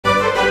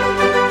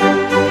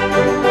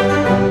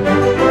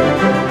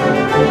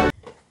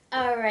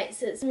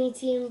so it's me,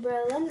 Team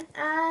Berlin,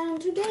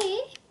 and today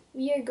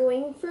we are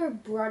going for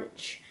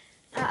brunch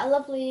at a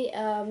lovely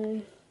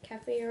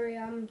cafe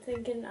area. I'm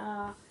thinking,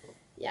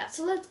 yeah,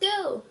 so let's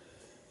go.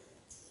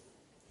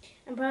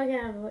 I'm probably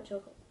gonna have a hot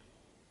chocolate.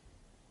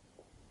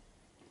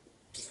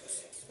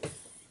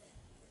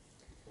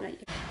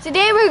 Right.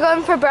 Today we're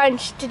going for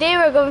brunch. Today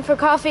we're going for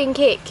coffee and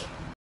cake.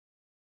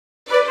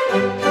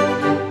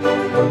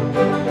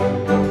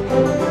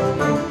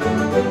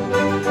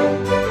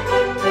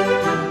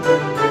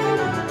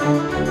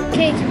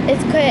 Cake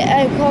is quite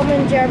a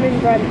common German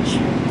brunch.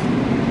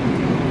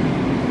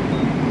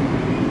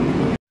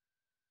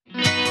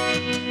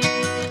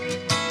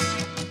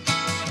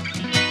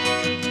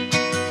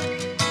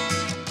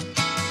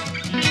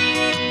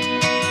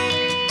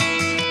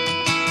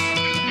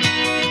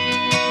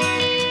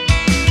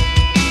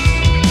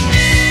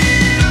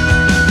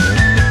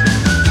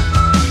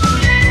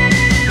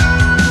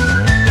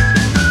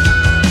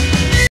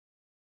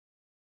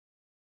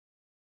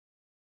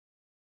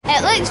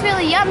 It looks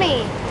really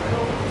yummy.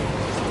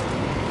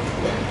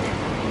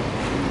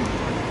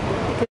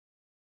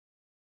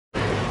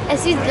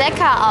 Es sieht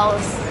lecker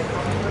aus.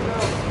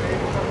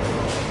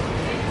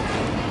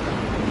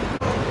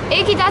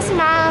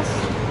 Itadakimasu.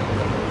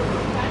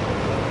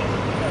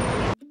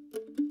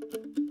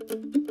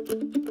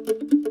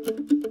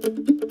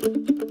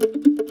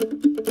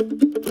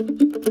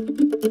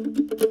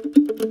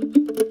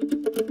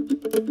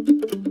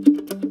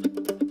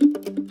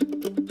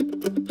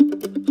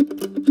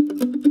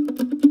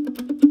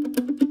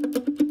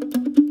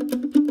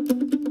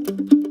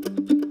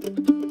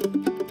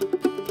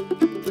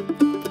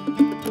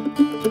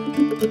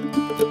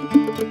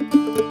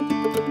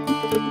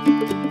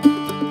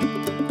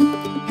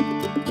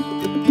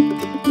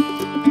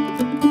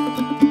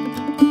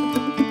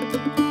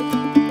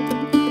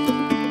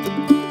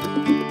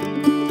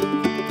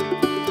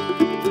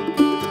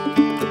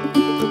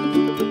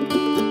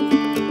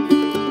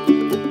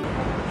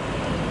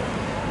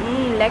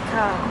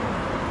 Lecker.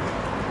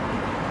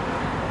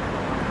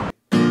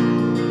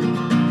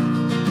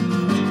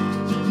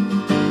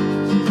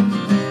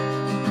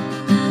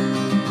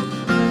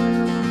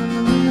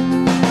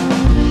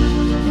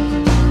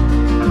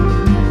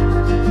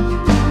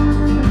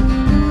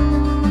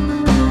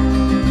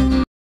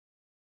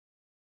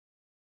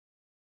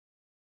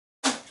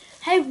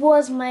 How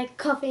was my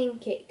coffee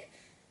and cake?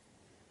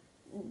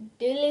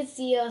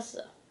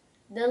 Delicioso.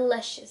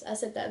 Delicious. I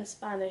said that in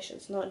Spanish,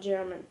 it's not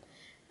German.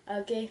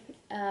 Okay,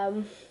 yeah,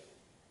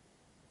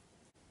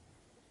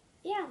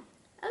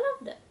 I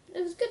loved it.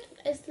 It was good.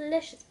 It's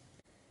delicious.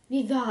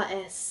 Wie war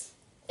es?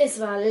 Es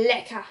war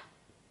lecker.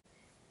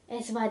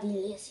 Es war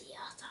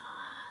delicioso.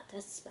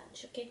 That's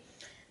Spanish, okay?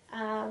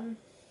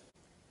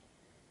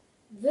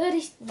 Würde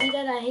ich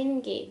wieder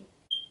dahin gehen?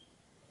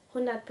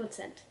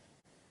 100%.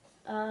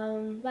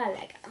 War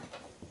lecker.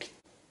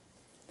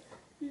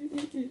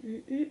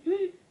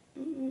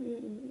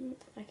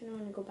 I can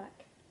only go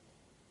back.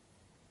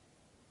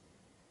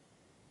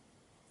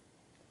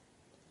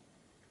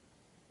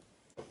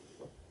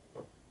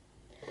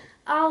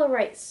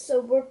 Alright, so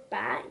we're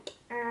back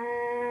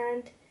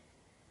and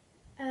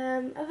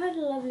I've had a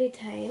lovely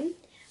time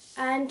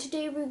and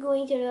today we're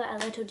going to do a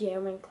little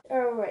German.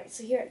 Alright,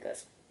 so here it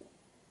goes.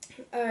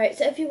 Alright,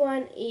 so if you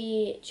want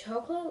a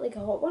chocolate, like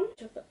a hot one,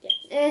 chocolate,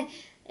 yeah.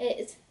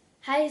 It's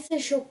heiße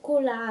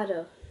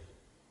Schokolade.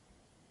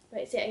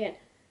 Right, say it again.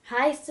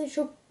 Heiße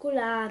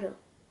Schokolade.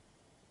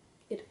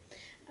 Good.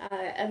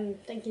 I'm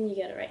thinking you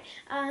got it right.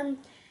 And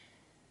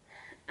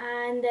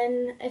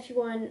then if you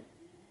want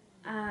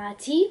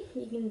tea,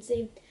 you can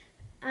say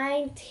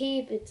ein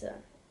Tee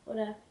bitte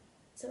oder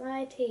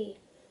zwei Tee.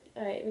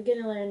 Alright, we're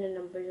gonna learn the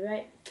numbers,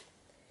 right?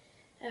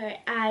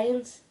 Alright,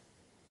 1,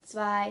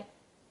 2,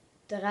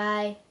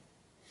 3,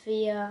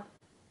 4,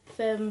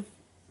 5,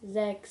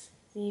 6,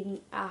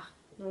 7, 8,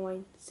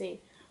 9, 10.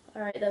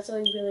 Alright, that's all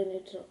you really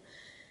need to know.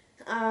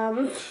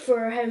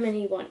 For how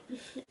many you want.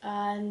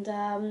 And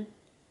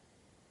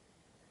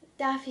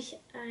darf ich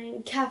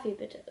einen Kaffee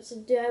bitte?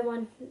 So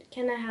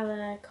can I have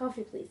a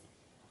coffee please?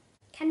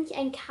 Kann ich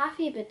einen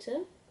Kaffee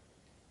bitte?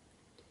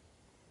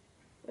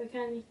 Or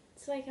kann ich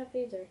 2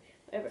 Kaffees or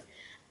whatever?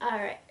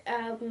 Alright,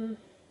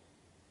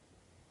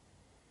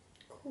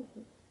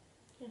 Kuchen.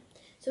 Yeah.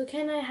 So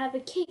can I have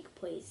a cake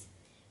please?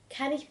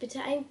 Kann ich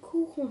bitte einen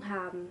Kuchen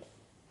haben?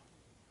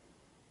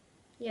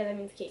 Yeah, that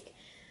means cake.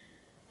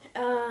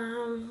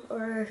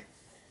 Or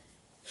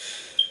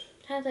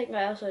trying to think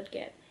what else I'd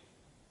get.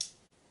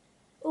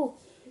 Oh,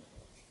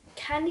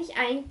 kann ich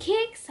einen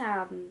Keks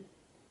haben?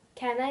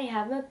 Can I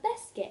have a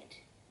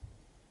biscuit?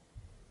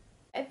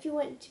 If you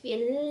want to be a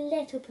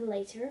little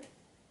politer,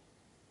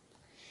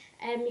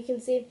 you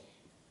can say,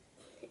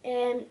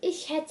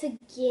 ich hätte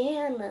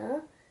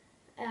gerne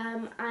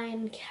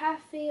einen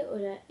Kaffee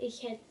oder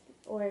ich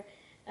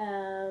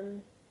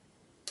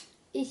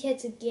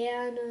hätte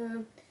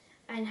gerne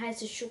eine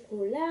heiße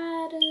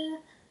Schokolade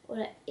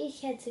oder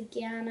ich hätte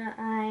gerne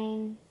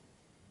ein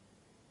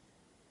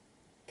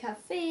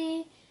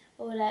Kaffee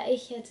oder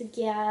ich hätte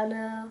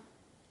gerne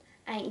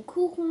einen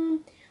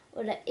Kuchen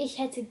Oder ich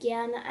hätte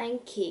gerne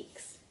einen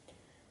Keks.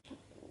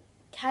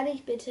 Kann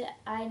ich bitte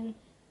ein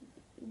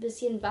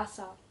bisschen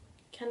Wasser?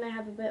 Can I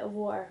have a bit of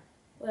water?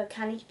 Oder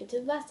kann ich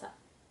bitte Wasser?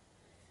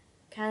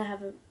 Can I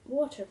have a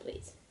water,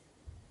 please?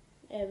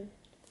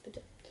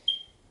 Bitte.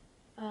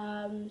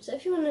 So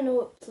if you want to know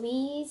what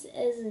please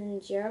is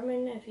in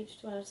German, if you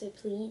just want to say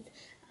please,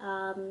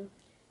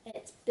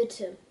 it's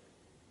bitte.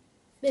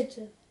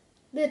 Bitte.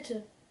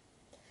 Bitte.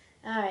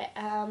 Alright,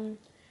 I'm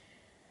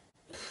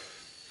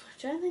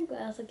trying to think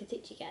what else I could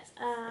teach you guys.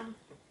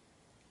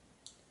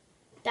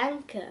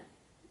 Danke.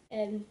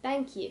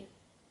 Thank you.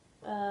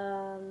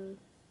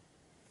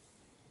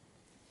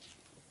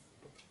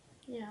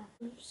 Yeah.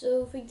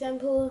 So, for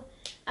example,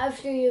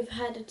 after you've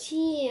had a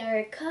tea or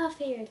a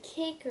coffee or a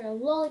cake or a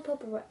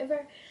lollipop or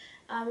whatever,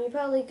 you're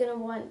probably gonna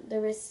want the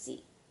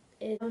receipt.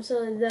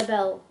 So the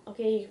bill.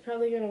 Okay, you're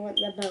probably gonna want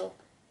the bill.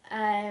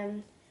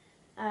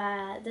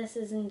 This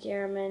is in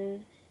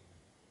German.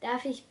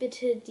 Kann ich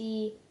bitte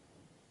die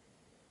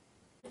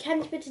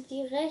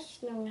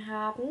Rechnung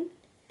haben?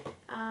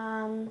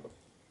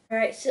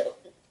 Alright, so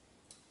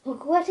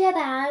what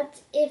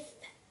about if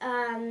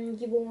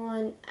you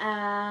want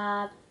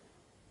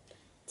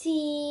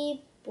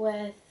tea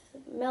with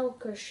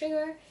milk or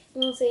sugar?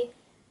 You will say,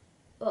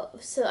 well,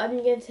 so I'm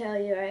going to tell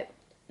you, right?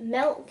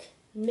 Milk,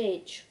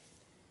 Milch.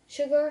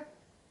 Sugar,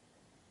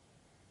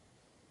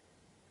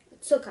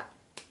 Zucker.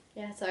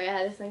 Yeah, sorry, I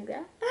had to think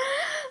there.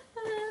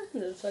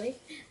 That's funny.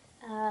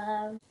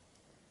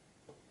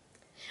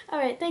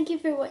 Alright, thank you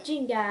for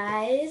watching,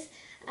 guys.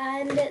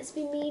 And it's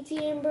been me, T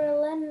in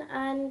Berlin,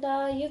 and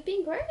you've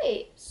been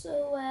great.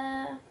 So,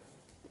 yeah.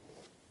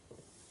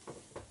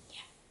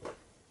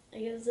 I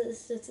guess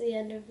that's the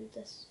end of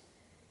this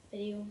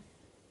video.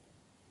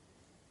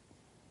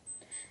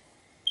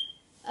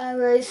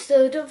 Alright,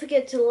 so don't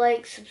forget to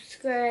like,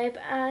 subscribe,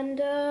 and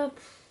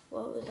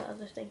what was the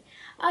other thing?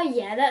 Oh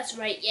yeah, that's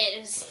right,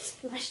 yeah, just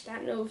smash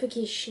that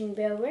notification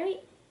bell,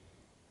 right?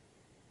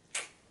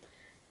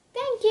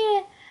 Thank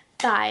you!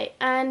 Bye,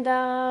 and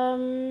yeah.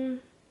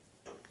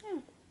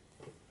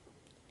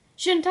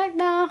 Schönen Tag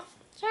noch!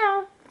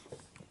 Ciao!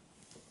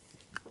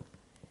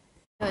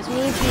 It's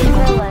me, T in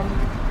Berlin.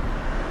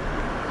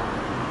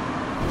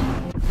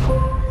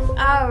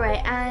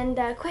 Alright, and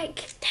a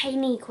quick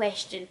tiny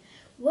question.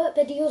 What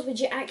videos would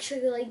you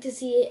actually like to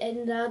see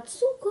in the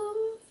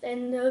Zukunft,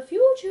 in the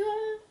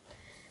future?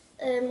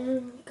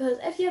 Because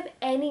if you have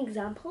any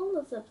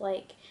examples of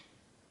like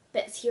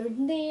bits here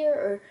and there,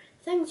 or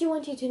things you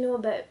wanted to know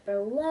about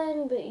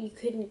Berlin but you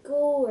couldn't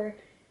go, or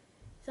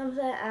something,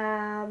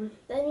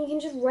 then you can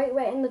just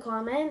write in the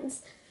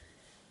comments,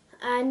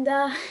 and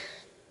yeah,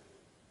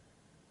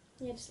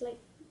 just like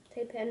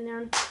type it in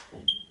there.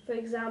 For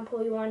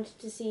example, you wanted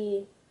to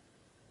see,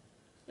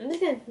 I'm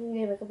just going to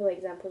name a couple of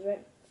examples,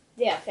 right?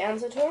 The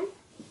Fernsehturm,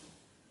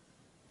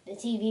 the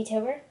TV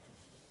tower,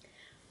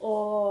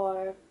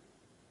 or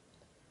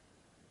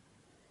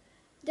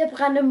the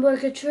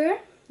Brandenburger Tor,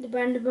 the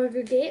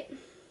Brandenburger Gate,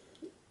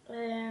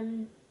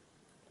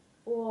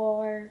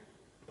 or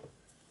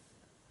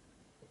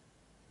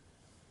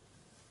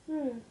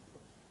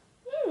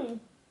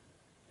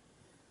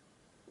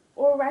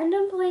or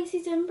random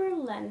places in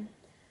Berlin.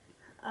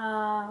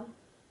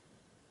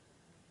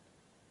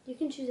 You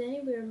can choose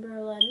anywhere in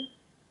Berlin.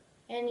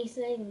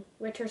 Anything,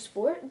 winter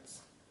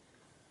sports,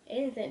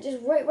 anything.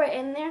 Just write right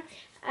in there,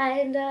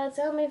 and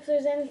tell me if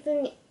there's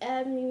anything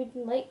you would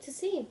like to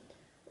see,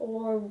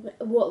 or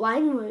what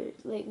language.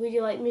 Like, would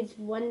you like me to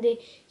one day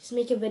just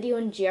make a video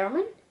in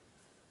German?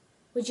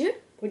 Would you?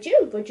 Would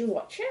you? Would you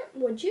watch it?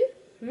 Would you?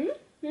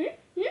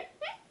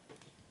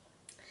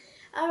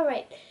 All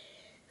right.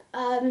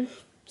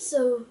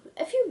 So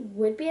if you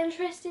would be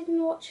interested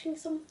in watching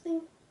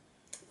something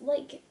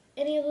like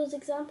any of those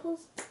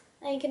examples,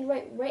 then you can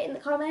write right in the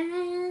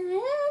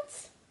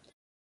comments.